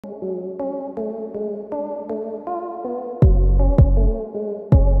Hey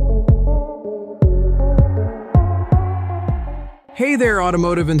there,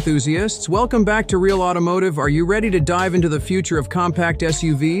 automotive enthusiasts! Welcome back to Real Automotive. Are you ready to dive into the future of compact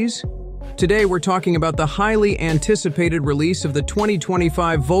SUVs? Today we're talking about the highly anticipated release of the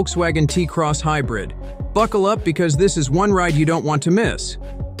 2025 Volkswagen T Cross Hybrid. Buckle up because this is one ride you don't want to miss.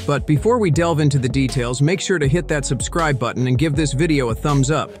 But before we delve into the details, make sure to hit that subscribe button and give this video a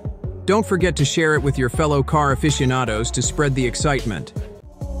thumbs up. Don't forget to share it with your fellow car aficionados to spread the excitement.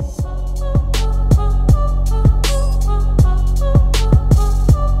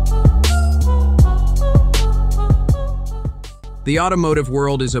 The automotive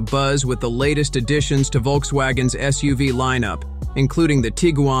world is abuzz with the latest additions to Volkswagen's SUV lineup, including the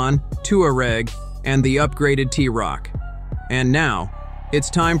Tiguan, Touareg, and the upgraded T-roc. And now, it's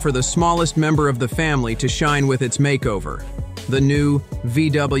time for the smallest member of the family to shine with its makeover, the new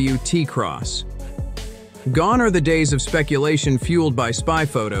VW T Cross. Gone are the days of speculation fueled by spy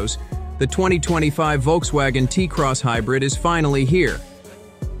photos. The 2025 Volkswagen T Cross Hybrid is finally here.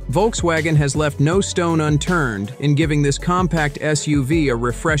 Volkswagen has left no stone unturned in giving this compact SUV a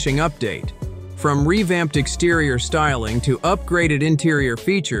refreshing update. From revamped exterior styling to upgraded interior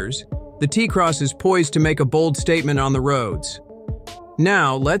features, the T Cross is poised to make a bold statement on the roads.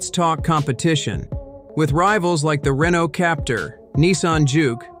 Now, let's talk competition. With rivals like the Renault Captur, Nissan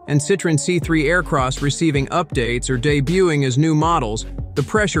Juke, and Citroën C3 Aircross receiving updates or debuting as new models, the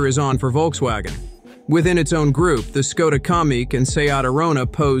pressure is on for Volkswagen. Within its own group, the Skoda Kamiq and Seat Arona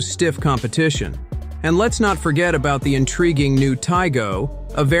pose stiff competition. And let's not forget about the intriguing new Taygo,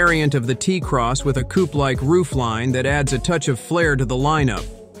 a variant of the T Cross with a coupe-like roofline that adds a touch of flair to the lineup.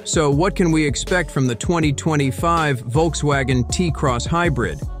 So what can we expect from the 2025 Volkswagen T Cross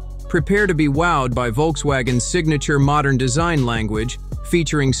Hybrid? Prepare to be wowed by Volkswagen's signature modern design language,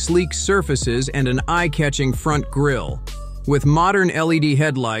 featuring sleek surfaces and an eye-catching front grille. With modern LED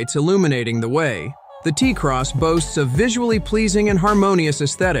headlights illuminating the way, the T Cross boasts a visually pleasing and harmonious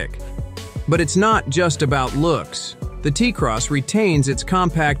aesthetic. But it's not just about looks. The T Cross retains its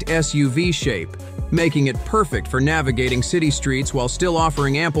compact SUV shape, making it perfect for navigating city streets while still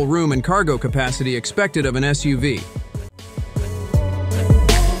offering ample room and cargo capacity expected of an SUV.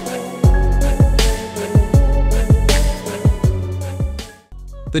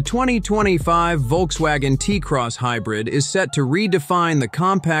 The 2025 Volkswagen T Cross Hybrid is set to redefine the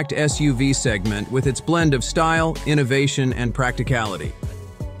compact SUV segment with its blend of style, innovation, and practicality.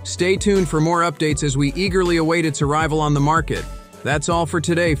 Stay tuned for more updates as we eagerly await its arrival on the market. That's all for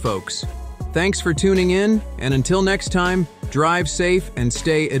today, folks. Thanks for tuning in, and until next time, drive safe and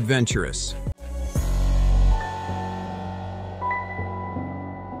stay adventurous.